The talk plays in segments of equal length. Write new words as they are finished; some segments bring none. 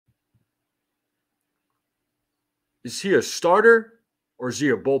Is he a starter or is he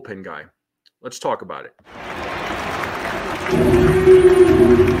a bullpen guy? Let's talk about it.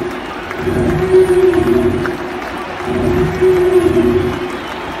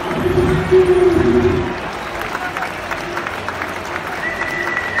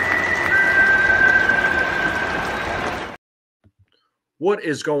 What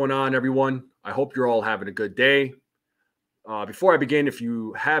is going on, everyone? I hope you're all having a good day. Before I begin, if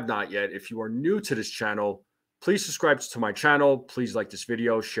you have not yet, if you are new to this channel, please subscribe to my channel. Please like this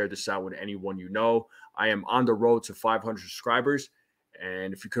video, share this out with anyone you know. I am on the road to 500 subscribers,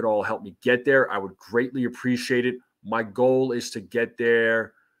 and if you could all help me get there, I would greatly appreciate it. My goal is to get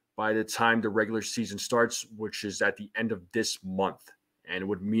there by the time the regular season starts, which is at the end of this month, and it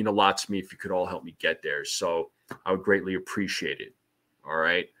would mean a lot to me if you could all help me get there. So I would greatly appreciate it. All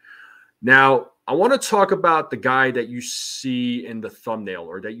right. Now, I want to talk about the guy that you see in the thumbnail,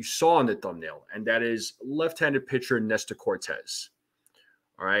 or that you saw in the thumbnail, and that is left-handed pitcher Nestor Cortes.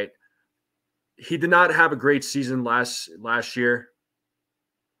 All right. He did not have a great season last year.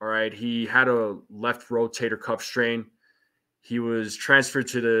 All right. He had a left rotator cuff strain. He was transferred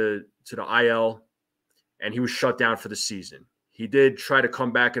to the IL, and he was shut down for the season. He did try to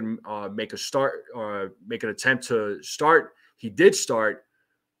come back and make an attempt to start. He did start,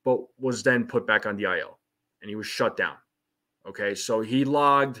 but was then put back on the IL, and he was shut down. Okay, so he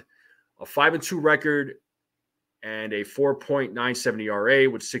logged a 5-2 record and a 4.97 ERA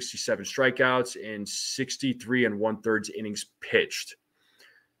with 67 strikeouts in 63 1/3 innings pitched.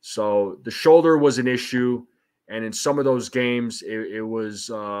 So the shoulder was an issue, and in some of those games, it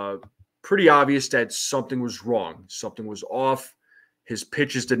was pretty obvious that something was wrong. Something was off. His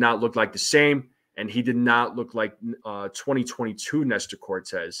pitches did not look like the same. And he did not look like 2022 Nestor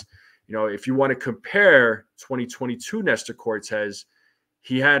Cortes. You know, if you want to compare 2022 Nestor Cortes,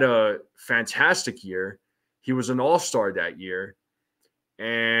 he had a fantastic year. He was an all-star that year.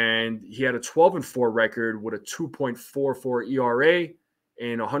 And he had a 12-4 record with a 2.44 ERA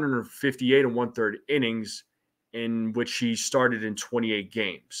in 158 1/3 innings, in which he started in 28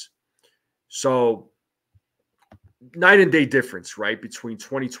 games. So night and day difference, right, between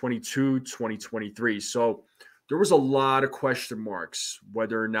 2022, 2023. So there was a lot of question marks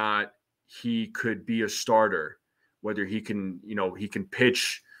whether or not he could be a starter, whether he can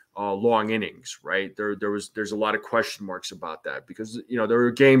pitch long innings, right? There's a lot of question marks about that, because there were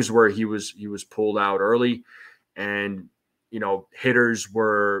games where he was pulled out early, and hitters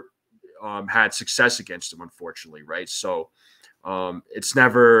were had success against him, unfortunately, right? So it's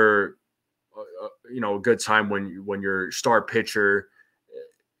never a good time when your star pitcher,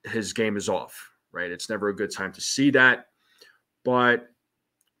 his game is off, right? It's never a good time to see that. But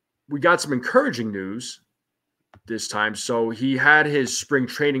we got some encouraging news this time. So he had his spring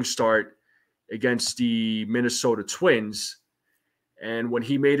training start against the Minnesota Twins, and when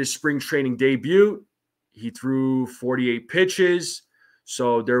he made his spring training debut, he threw 48 pitches.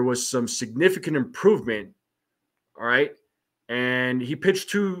 So there was some significant improvement. All right. And he pitched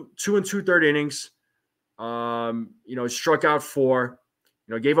two 2 2/3 innings. He struck out 4.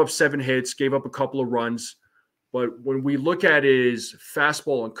 Gave up 7 hits, gave up a couple of runs. But when we look at his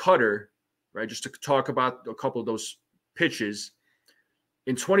fastball and cutter, right, just to talk about a couple of those pitches,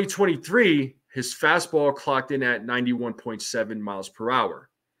 in 2023, his fastball clocked in at 91.7 miles per hour.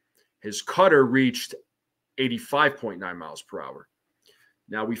 His cutter reached 85.9 miles per hour.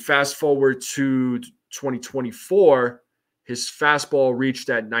 Now we fast forward to 2024. His fastball reached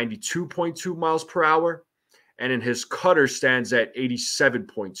at 92.2 miles per hour, and in his cutter stands at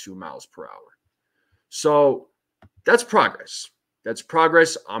 87.2 miles per hour. So that's progress. That's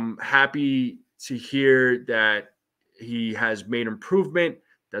progress. I'm happy to hear that he has made improvement.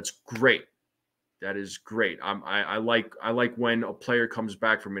 That's great. That is great. I like when a player comes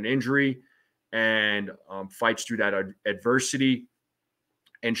back from an injury and fights through that adversity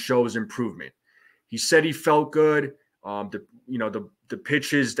and shows improvement. He said he felt good. The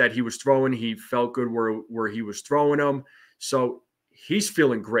pitches that he was throwing, he felt good where he was throwing them. So he's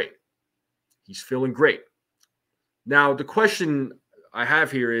feeling great. He's feeling great. Now, the question I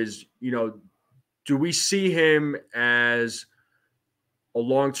have here is, do we see him as a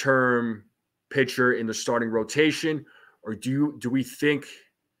long-term pitcher in the starting rotation, or do we think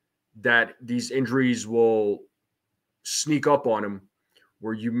that these injuries will sneak up on him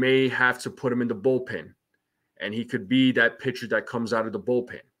where you may have to put him in the bullpen, and he could be that pitcher that comes out of the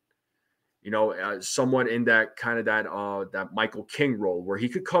bullpen, somewhat in that kind of that Michael King role, where he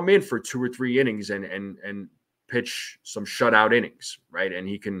could come in for 2 or 3 innings and pitch some shutout innings, right? And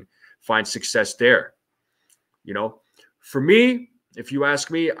he can find success there. For me, if you ask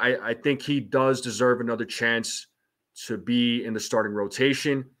me, I think he does deserve another chance to be in the starting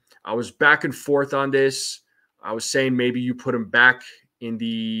rotation. I was back and forth on this. I was saying maybe you put him back in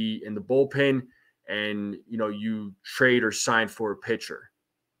the bullpen and, you trade or sign for a pitcher,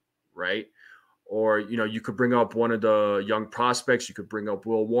 right? Or, you could bring up one of the young prospects. You could bring up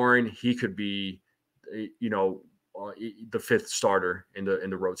Will Warren. He could be, the fifth starter in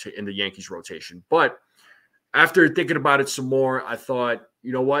the Yankees rotation. But after thinking about it some more, I thought,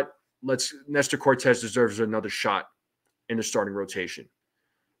 you know what? Nestor Cortes deserves another shot in the starting rotation.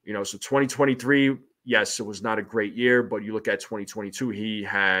 So 2023, yes, it was not a great year, but you look at 2022, he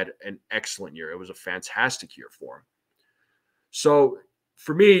had an excellent year. It was a fantastic year for him. So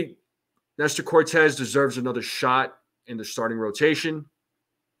for me, Nestor Cortes deserves another shot in the starting rotation.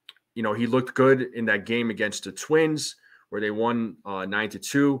 He looked good in that game against the Twins where they won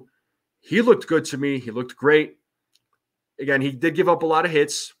 9-2. He looked good to me. He looked great. Again, he did give up a lot of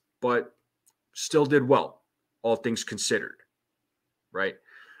hits, but still did well, all things considered, right?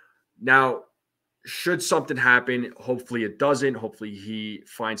 Now, should something happen, hopefully it doesn't. Hopefully he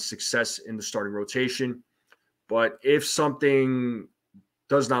finds success in the starting rotation. But if something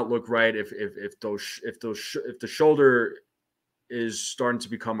does not look right, if the shoulder is starting to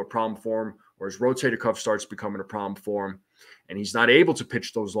become a problem for him, or his rotator cuff starts becoming a problem for him, and he's not able to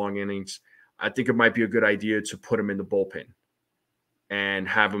pitch those long innings, I think it might be a good idea to put him in the bullpen and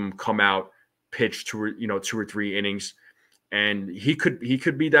have him come out, pitch 2 or 3 innings, and he could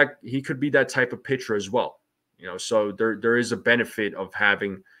be that type of pitcher as well. So there is a benefit of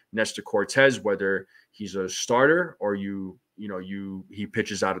having Nestor Cortes, whether he's a starter or he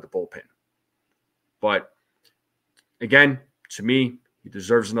pitches out of the bullpen. But again, to me, he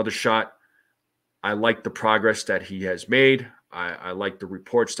deserves another shot. I like the progress that he has made. I like the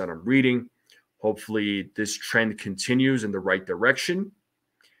reports that I'm reading. Hopefully this trend continues in the right direction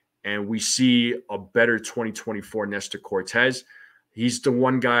and we see a better 2024 Nestor Cortes. He's the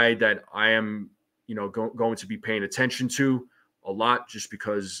one guy that I am, going to be paying attention to a lot just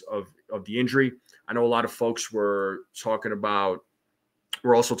because of the injury. I know a lot of folks were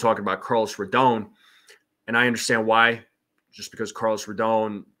also talking about Carlos Rodon, and I understand why, just because Carlos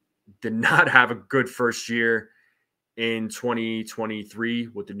Rodon did not have a good first year in 2023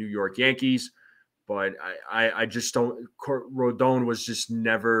 with the New York Yankees. But I just don't. Rodon was just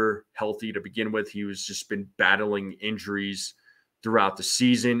never healthy to begin with. He was just been battling injuries throughout the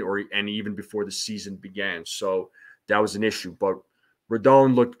season, and even before the season began. So that was an issue. But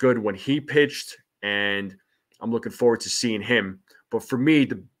Rodon looked good when he pitched, and I'm looking forward to seeing him. But for me,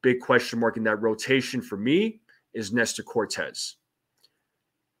 the big question mark in that rotation for me is Nestor Cortes.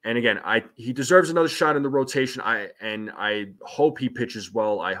 And again, he deserves another shot in the rotation. I hope he pitches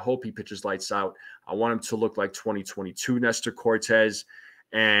well. I hope he pitches lights out. I want him to look like 2022 Nestor Cortes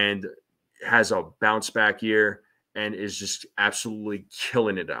and has a bounce back year and is just absolutely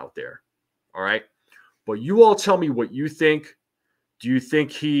killing it out there. All right. But you all tell me what you think. Do you think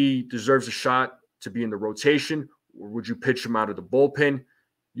he deserves a shot to be in the rotation, or would you pitch him out of the bullpen?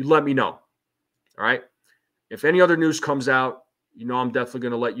 You let me know. All right. If any other news comes out, I'm definitely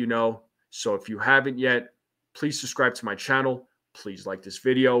going to let you know. So if you haven't yet, please subscribe to my channel. Please like this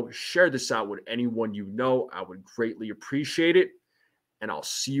video. Share this out with anyone you know. I would greatly appreciate it. And I'll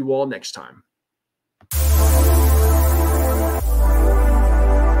see you all next time.